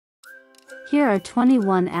Here are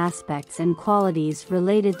 21 aspects and qualities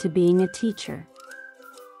related to being a teacher.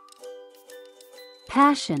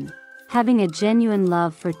 Passion. Having a genuine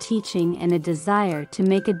love for teaching and a desire to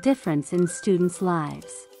make a difference in students'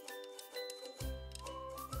 lives.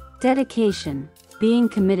 Dedication. Being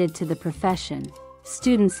committed to the profession,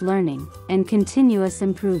 students' learning, and continuous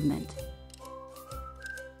improvement.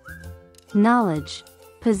 Knowledge.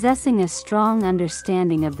 Possessing a strong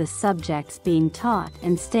understanding of the subjects being taught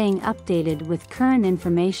and staying updated with current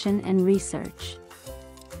information and research.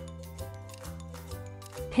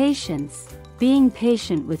 Patience. Being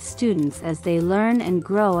patient with students as they learn and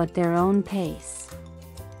grow at their own pace.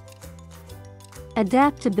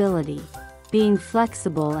 Adaptability. Being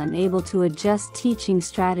flexible and able to adjust teaching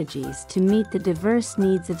strategies to meet the diverse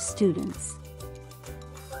needs of students.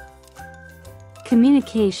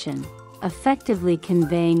 Communication. Effectively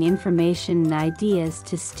conveying information and ideas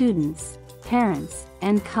to students, parents,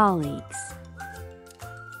 and colleagues.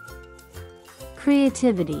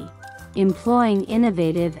 Creativity. Employing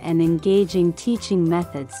innovative and engaging teaching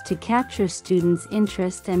methods to capture students'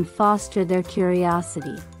 interest and foster their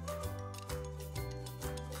curiosity.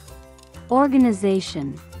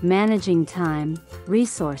 Organization. Managing time,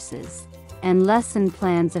 resources, and lesson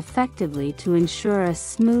plans effectively to ensure a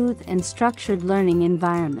smooth and structured learning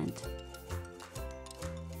environment.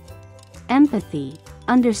 Empathy.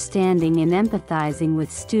 Understanding and empathizing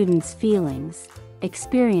with students' feelings,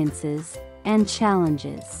 experiences, and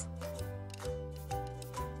challenges.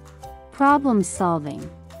 Problem solving.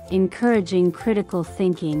 Encouraging critical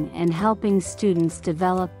thinking and helping students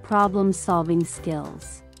develop problem-solving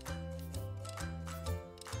skills.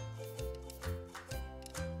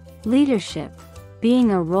 Leadership.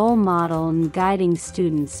 Being a role model and guiding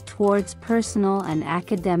students towards personal and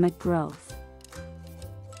academic growth.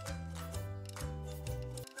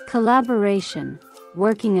 Collaboration.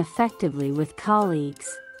 Working effectively with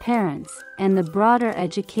colleagues, parents, and the broader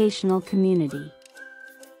educational community.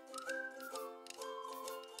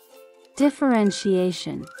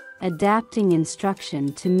 Differentiation. Adapting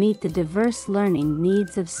instruction to meet the diverse learning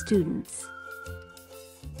needs of students.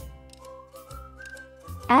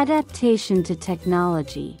 Adaptation to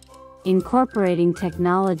technology. Incorporating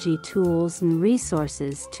technology tools and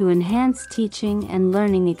resources to enhance teaching and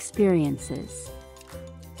learning experiences.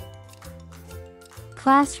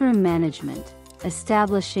 Classroom management.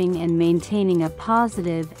 Establishing and maintaining a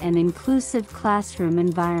positive and inclusive classroom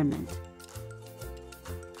environment.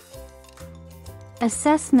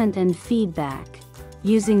 Assessment and feedback.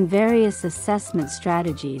 Using various assessment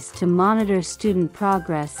strategies to monitor student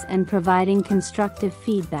progress and providing constructive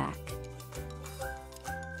feedback.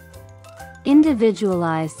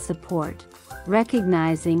 Individualized support.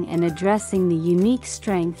 Recognizing and addressing the unique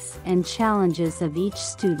strengths and challenges of each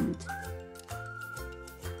student.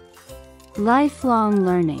 Lifelong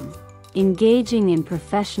learning. Engaging in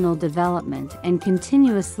professional development and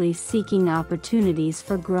continuously seeking opportunities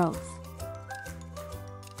for growth.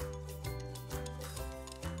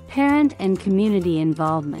 Parent and community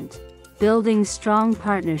involvement. Building strong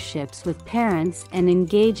partnerships with parents and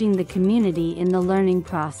engaging the community in the learning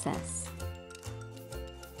process.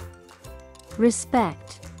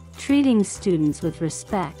 Respect. Treating students with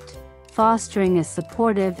respect, fostering a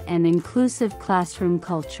supportive and inclusive classroom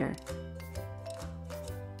culture.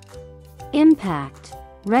 Impact.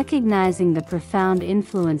 Recognizing the profound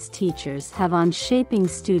influence teachers have on shaping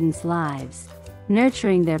students' lives,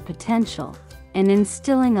 nurturing their potential, and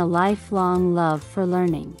instilling a lifelong love for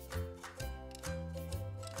learning.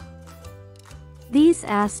 These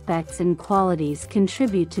aspects and qualities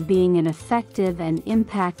contribute to being an effective and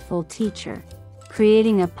impactful teacher,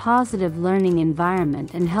 creating a positive learning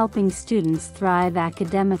environment and helping students thrive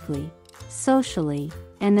academically, socially,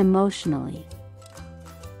 and emotionally.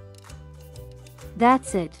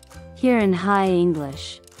 That's it. Here in High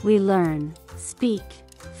English, we learn, speak,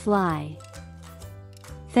 fly.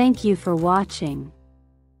 Thank you for watching.